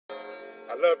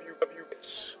I love you,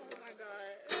 bitch. Oh my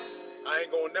god. I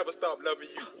ain't gonna never stop loving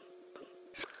you.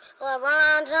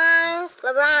 LeBron James,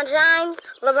 LeBron James,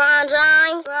 LeBron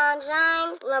James, LeBron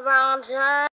James, LeBron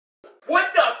James.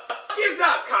 What the fuck is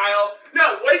up, Kyle?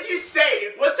 No, what did you say,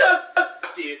 dude? What the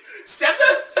fuck, dude? Step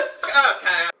the fuck up,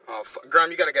 Kyle. Oh,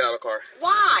 Graham, you gotta get out of the car.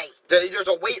 Why? There's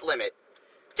a weight limit.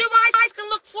 Do my eyes can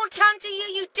look 4 times at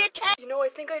you, you dickhead? You know, I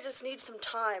think I just need some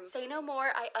time. Say no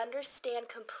more, I understand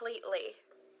completely.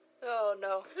 Oh,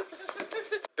 no.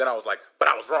 Then I was like, but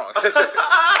I was wrong. That's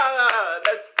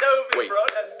stupid, Wait, bro.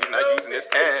 That's he's not using his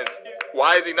hands.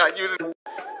 Why is he not using...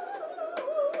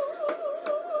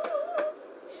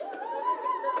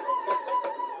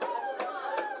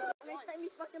 Next time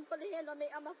you fucking put a hand on me,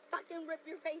 I'ma fucking rip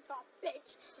your face off,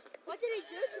 bitch. What did he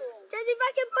do to him? Cause he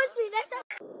fucking pushed me next time.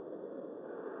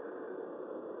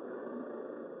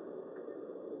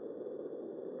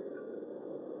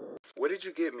 What did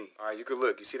you get me? Alright, you could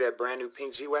look. You see that brand new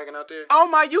pink G-Wagon out there? Oh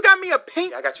my, you got me a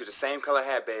pink... Yeah, I got you the same color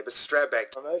hat, babe. It's a strap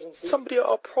back. Emergency. Somebody at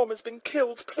our prom has been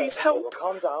killed. Please help. Well,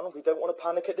 calm down. We don't want to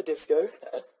panic at the disco.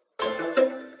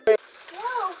 Whoa.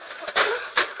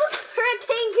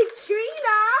 Hurricane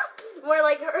Katrina. More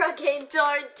like Hurricane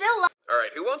Tortilla.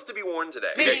 Alright, who wants to be warned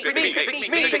today? Me.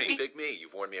 Pick me.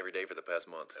 You've warned me every day for the past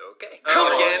month. Okay. Come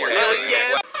on, again. I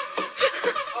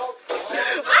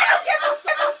don't give a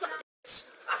fuck.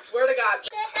 I swear to God.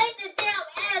 I hate this damn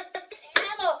ass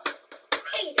ammo.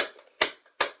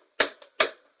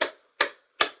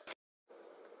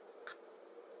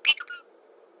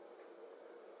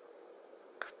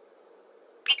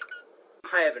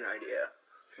 I have an idea.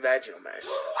 Vaginal mesh.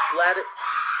 Bladder.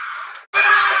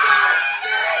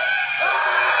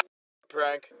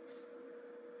 Prank.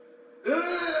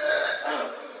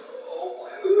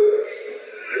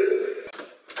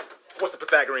 What's the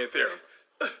Pythagorean theorem?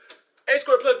 A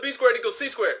squared plus B squared equals C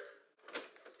squared.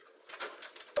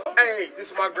 Hey,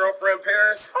 this is my girlfriend,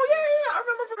 Paris. Oh, yeah. I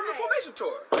remember from the formation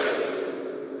tour.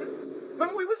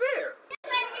 Remember we was there.